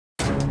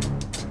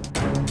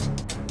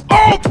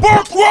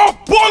Buckwell,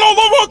 Battle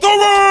of the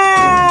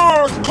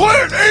Ring!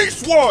 Clint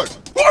Eastwood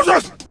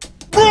versus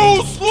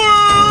Bruce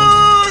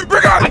Lee!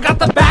 Begin! I got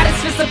the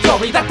baddest fist of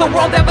fury that the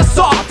world ever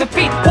saw.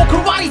 Defeat whole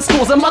karate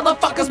schools and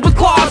motherfuckers with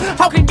claws.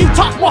 How can you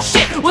talk more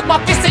shit with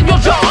my fist in your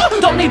jaw?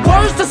 Don't need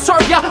words to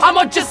serve ya,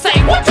 I'ma just say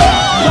what's up?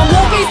 Your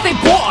movies, they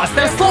bore us,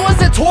 they're slow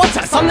as a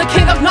tortoise. I'm the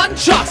king of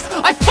nunchucks,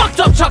 I fucked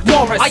up Chuck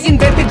Norris. I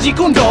invented Jeet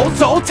Kune Do,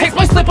 so take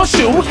my slipper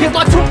shoe. Here's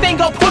my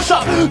two-finger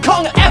push-up,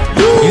 Kung F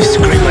you. You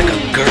scream like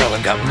a girl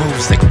and got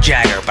moves like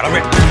Jagger, but I'll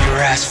rip through your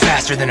ass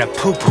faster than a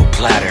poo-poo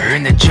platter. You're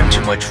in the gym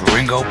too much,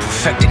 Ringo,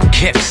 perfecting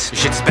kicks. You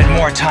should spend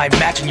more time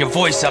matching your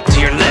voice up to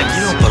your lips.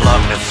 You don't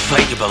belong in a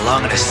fight, you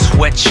belong in a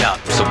sweatshop.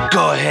 So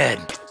go ahead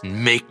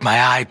and make my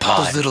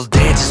iPod. Those little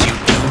dances you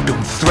do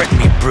don't threaten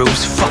me,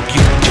 Bruce. Fuck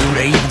you, dude,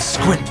 I even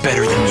squint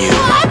better than you.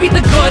 I be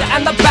the good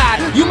and the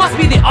bad, you must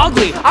be the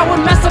ugly. I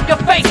would mess up your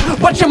face,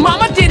 but your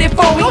mama did it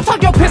for me. Don't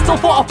tuck your pistol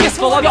for a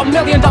fistful of your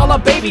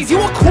 $1,000,000 babies. You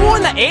were cool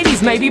in the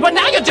 80s maybe, but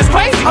now you're just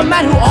crazy. A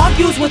man who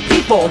argues with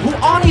people who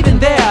aren't even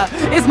there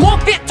is more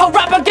fit to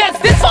rap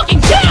against this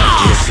fucking chair.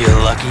 Do you feel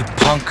lucky,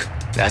 punk?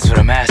 That's what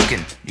I'm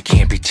asking. You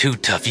can't be too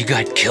tough, you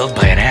got killed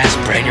by an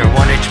aspirin. Your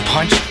one-inch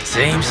punch,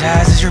 same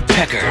size as your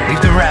pecker.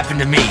 Leave the rapping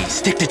to me,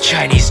 stick to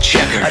Chinese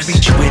checkers. I'd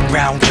beat you in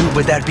round 2,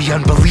 but that'd be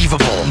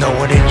unbelievable. No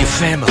one in your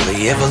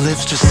family ever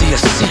lives to see a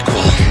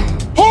sequel.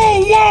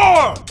 Who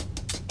won?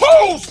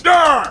 Who's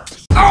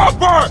next?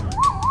 Albert!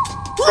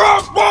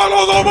 Rap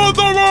Battle of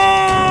the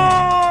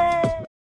Ring!